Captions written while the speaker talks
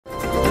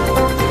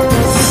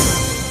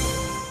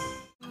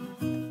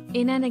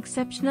In an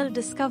exceptional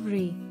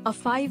discovery, a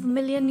 5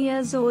 million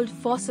years old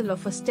fossil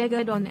of a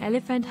Stegodon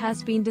elephant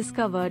has been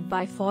discovered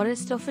by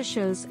forest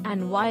officials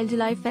and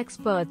wildlife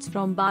experts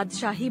from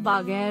Badshahi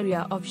Bagh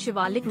area of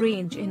Shivalik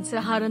Range in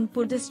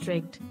Saharanpur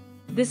district.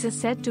 This is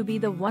said to be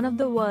one of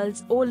the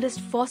world's oldest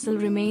fossil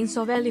remains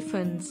of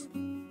elephants.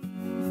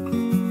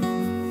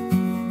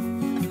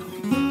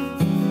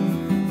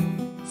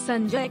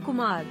 Sanjay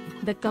Kumar,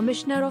 the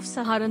commissioner of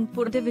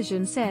Saharanpur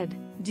division, said,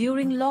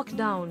 "During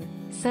lockdown,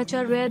 such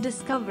a rare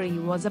discovery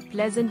was a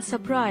pleasant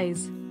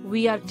surprise.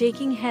 We are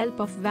taking help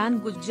of Van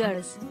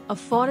Gujars, a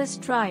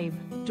forest tribe,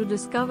 to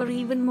discover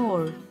even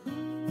more."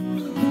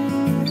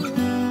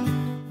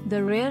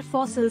 The rare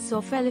fossils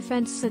of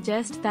elephants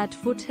suggest that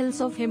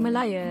foothills of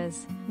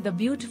Himalayas, the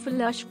beautiful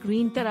lush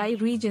green Tarai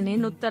region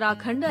in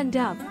Uttarakhand and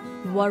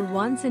Uttar, were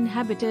once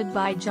inhabited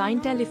by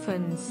giant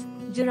elephants,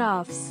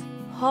 giraffes,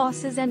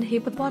 horses and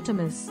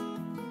hippopotamus.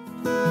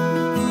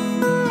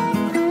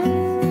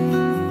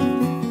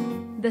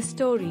 The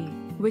story,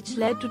 which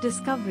led to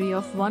discovery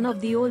of one of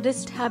the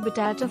oldest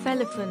habitat of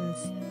elephants,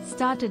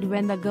 started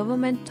when the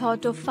government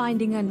thought of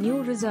finding a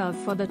new reserve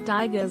for the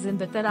tigers in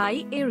the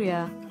Tarai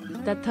area.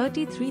 The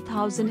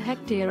 33,000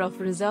 hectare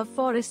of reserve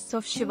forests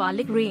of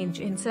Shivalik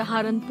Range in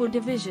Saharanpur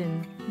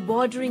division,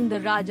 bordering the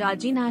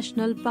Rajaji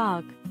National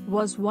Park,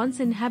 was once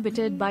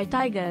inhabited by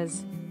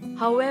tigers.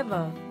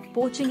 However,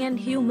 poaching and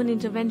human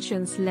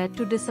interventions led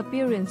to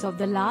disappearance of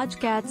the large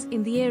cats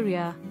in the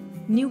area.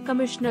 New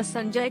Commissioner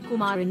Sanjay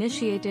Kumar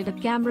initiated a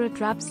camera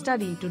trap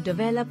study to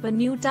develop a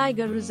new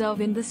tiger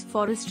reserve in this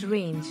forest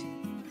range.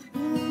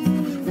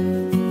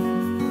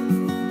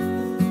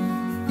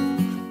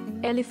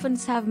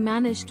 Elephants have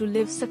managed to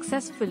live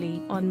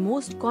successfully on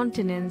most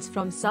continents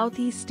from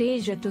Southeast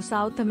Asia to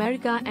South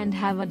America and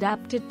have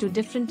adapted to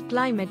different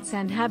climates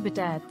and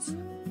habitats.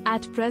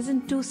 At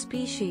present, 2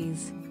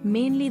 species,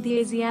 mainly the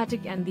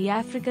Asiatic and the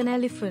African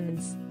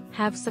elephants,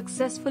 have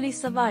successfully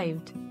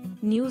survived.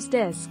 News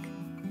Desk.